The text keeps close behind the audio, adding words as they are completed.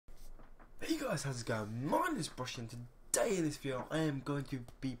Hey guys, how's it going? My name is Brush, and today in this video I am going to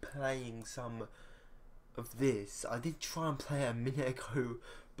be playing some of this. I did try and play it a minute ago,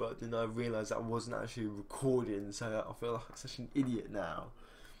 but then I realised I wasn't actually recording, so I feel like such an idiot now.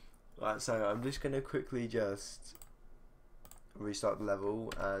 Right, so I'm just going to quickly just restart the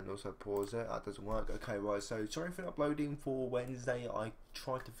level and also pause it. That doesn't work. Okay, right, so sorry for uploading for Wednesday. I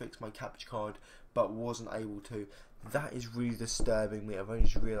tried to fix my capture card but wasn't able to. That is really disturbing me. I've only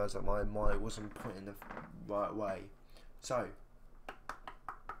just realised that my mic wasn't pointing the right way. So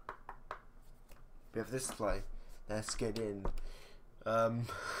we have this to play. Let's get in. I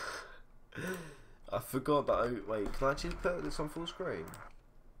forgot that wait, can I actually put this on full screen?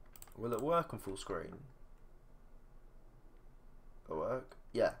 Will it work on full screen? Will it work?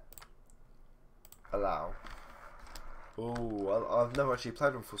 Yeah. Allow. Oh, I've never actually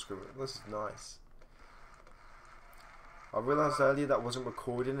played on full screen. This is nice. I realised earlier that wasn't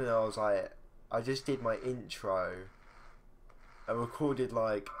recording, and I was like, I just did my intro. I recorded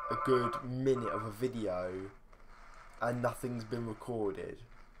like a good minute of a video, and nothing's been recorded.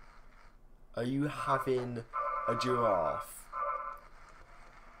 Are you having a giraffe?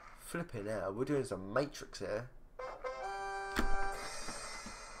 Flipping out, we're doing some Matrix here.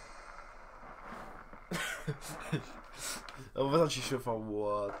 I wasn't actually sure if I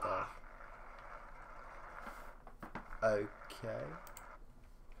would. Okay.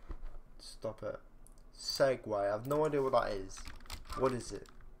 Stop it. Segway. I have no idea what that is. What is it?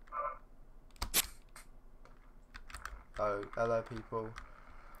 Oh, hello people.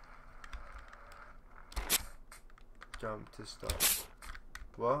 Jump to stop.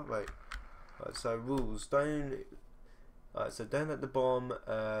 What? Wait. Right, so rules. Don't. So don't let the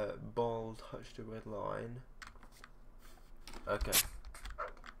ball touch the red line. Okay.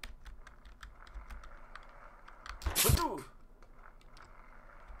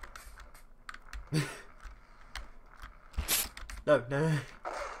 No, no.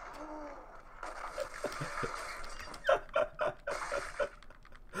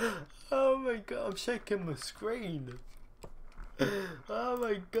 Oh my god, I'm shaking my screen. Oh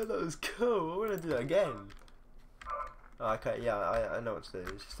my god, that was cool. I want to do that again. Okay, yeah, I know what to do.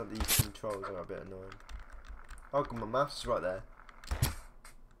 It's just that these controls are a bit annoying. Oh god, my mouse is right there.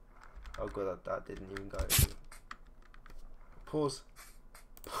 Oh god, that didn't even go. Pause.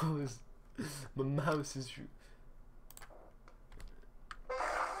 Pause. My mouse is...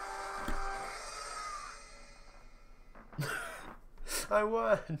 I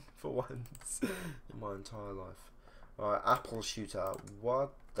won for once in my entire life. Alright, apple shooter.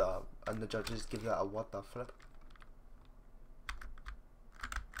 What the... And the judges give that a what the flip.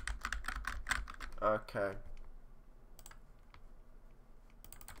 Okay.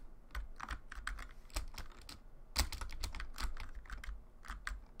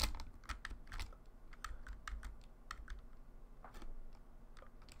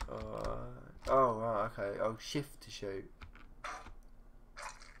 Oh, right, okay. Oh, shift to shoot.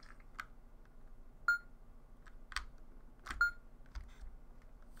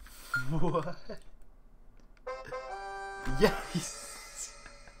 What? Yes!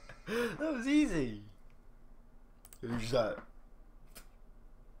 That was easy. Who's that?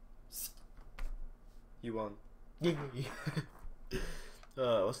 You won. Yay!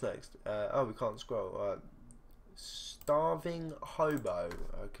 What's next? Oh, we can't scroll. Starving hobo.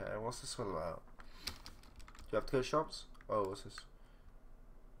 Okay, what's this one about? Do you have to go to shops? Oh, what's this?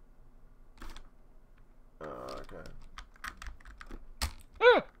 Okay.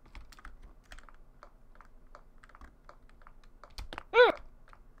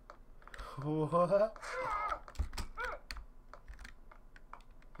 What?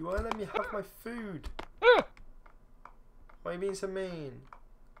 You won't let me have my food. Why are you being so mean?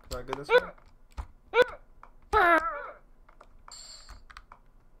 Can I go this way?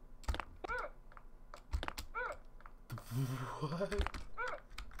 What?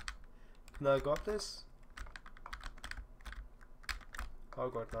 Can I go up this? Oh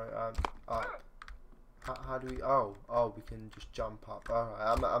god, no. Up. How do we? Oh, we can just jump up.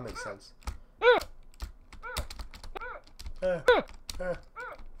 Alright, that makes sense.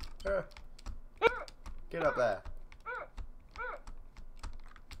 Get up there.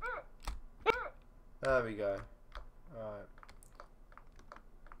 There we go. Alright.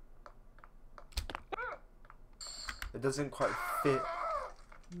 It doesn't quite fit.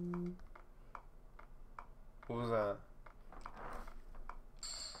 What was that?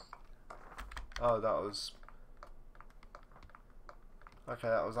 Oh, that was... Okay,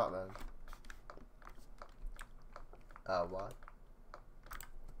 that was that then. Oh, what?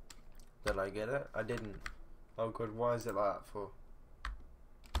 Did I get it? I didn't. Oh god, why is it like that for?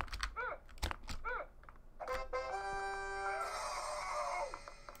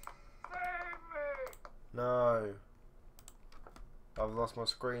 lost my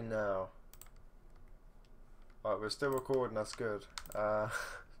screen now. Right, we're still recording, that's good.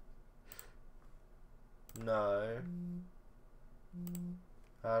 No.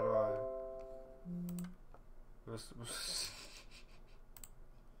 How do I...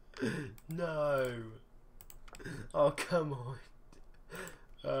 No! Oh, come on.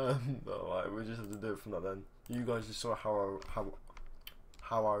 Alright, we just have to do it from that then. You guys just saw how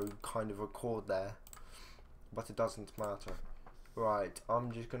I kind of record there. But it doesn't matter. Right, I'm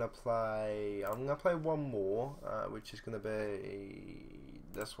gonna play one more, which is gonna be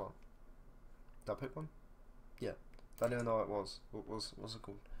this one. Did I pick one? Yeah. Don't even know what it was. What's it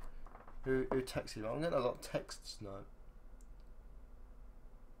called? Who texted? I'm getting a lot of texts now.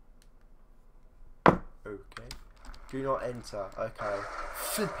 Okay. Do not enter. Okay.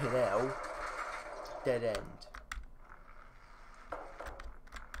 Flipping hell. Dead end.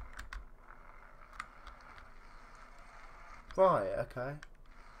 Right, okay.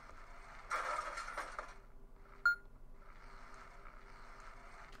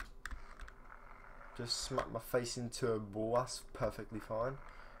 Just smack my face into a wall, that's perfectly fine.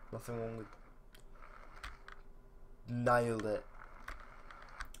 Nothing wrong with... Nailed it.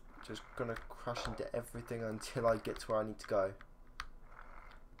 Just gonna crash into everything until I get to where I need to go.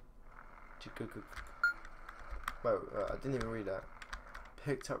 Whoa, I didn't even read that.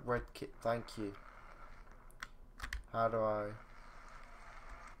 Picked up red kit, thank you. How do I...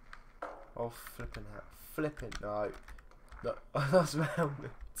 Oh, flipping out. Flipping, no. No, I lost my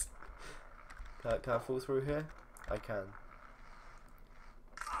helmet. Can I fall through here? I can.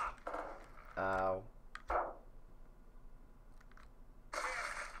 Ow.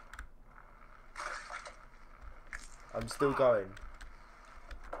 I'm still going.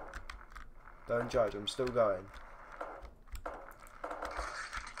 Don't judge, I'm still going.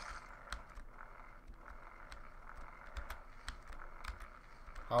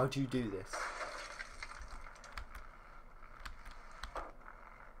 How do you do this?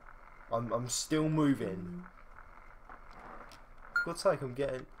 I'm still moving. Looks like I'm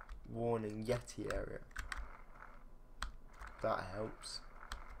getting warning Yeti area. That helps.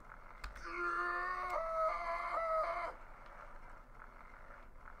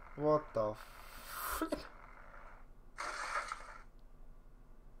 What the flip?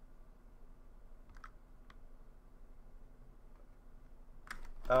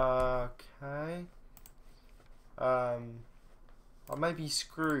 Okay. I may be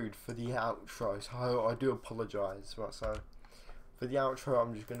screwed for the outro, so I do apologise. Right, so for the outro,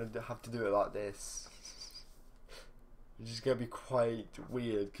 I'm just gonna have to do it like this. It's just gonna be quite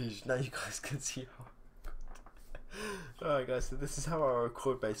weird because now you guys can see how. Alright, guys, so this is how I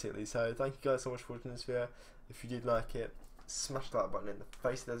record basically. So thank you guys so much for watching this video. If you did like it, smash the like button in the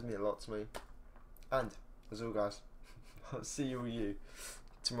face. It does mean a lot to me. And as always, guys, I'll see you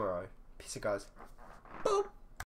tomorrow. Peace out, guys. Boop.